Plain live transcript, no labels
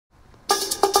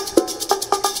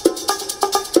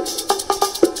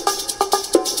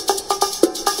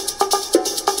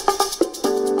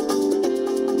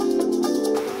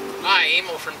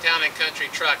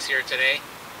Country Trucks here today,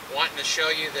 wanting to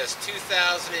show you this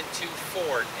 2002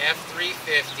 Ford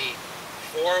F350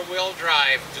 4-wheel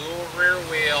drive dual rear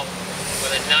wheel with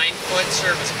a 9-foot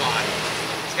service body.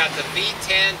 It's got the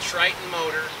V10 Triton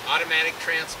motor, automatic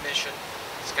transmission.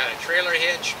 It's got a trailer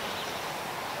hitch,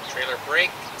 trailer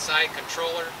brake, side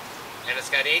controller, and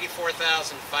it's got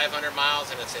 84,500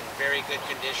 miles and it's in very good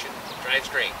condition. Drives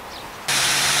great.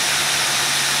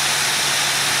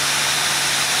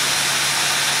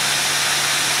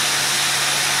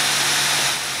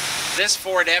 This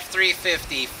Ford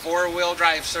F350 4-wheel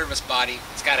drive service body,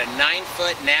 it's got a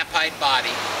 9-foot knapheide body.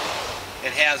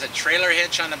 It has a trailer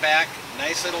hitch on the back,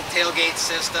 nice little tailgate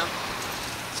system.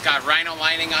 It's got rhino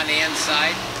lining on the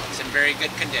inside. It's in very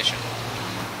good condition.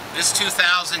 This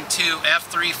 2002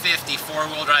 F350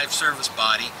 4-wheel drive service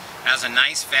body has a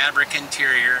nice fabric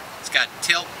interior. It's got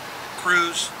tilt,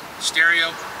 cruise,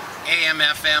 stereo, AM,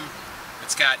 FM.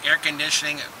 It's got air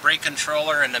conditioning, brake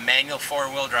controller, and the manual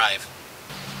 4-wheel drive.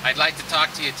 I'd like to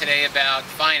talk to you today about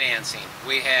financing.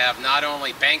 We have not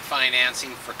only bank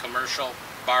financing for commercial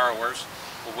borrowers,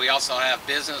 but we also have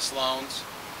business loans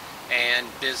and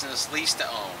business lease to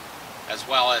own, as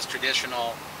well as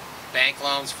traditional bank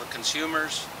loans for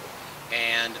consumers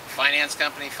and finance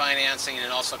company financing,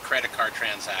 and also credit card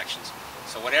transactions.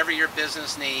 So whatever your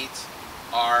business needs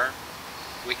are,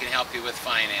 we can help you with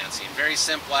financing. Very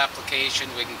simple application.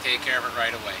 We can take care of it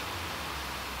right away.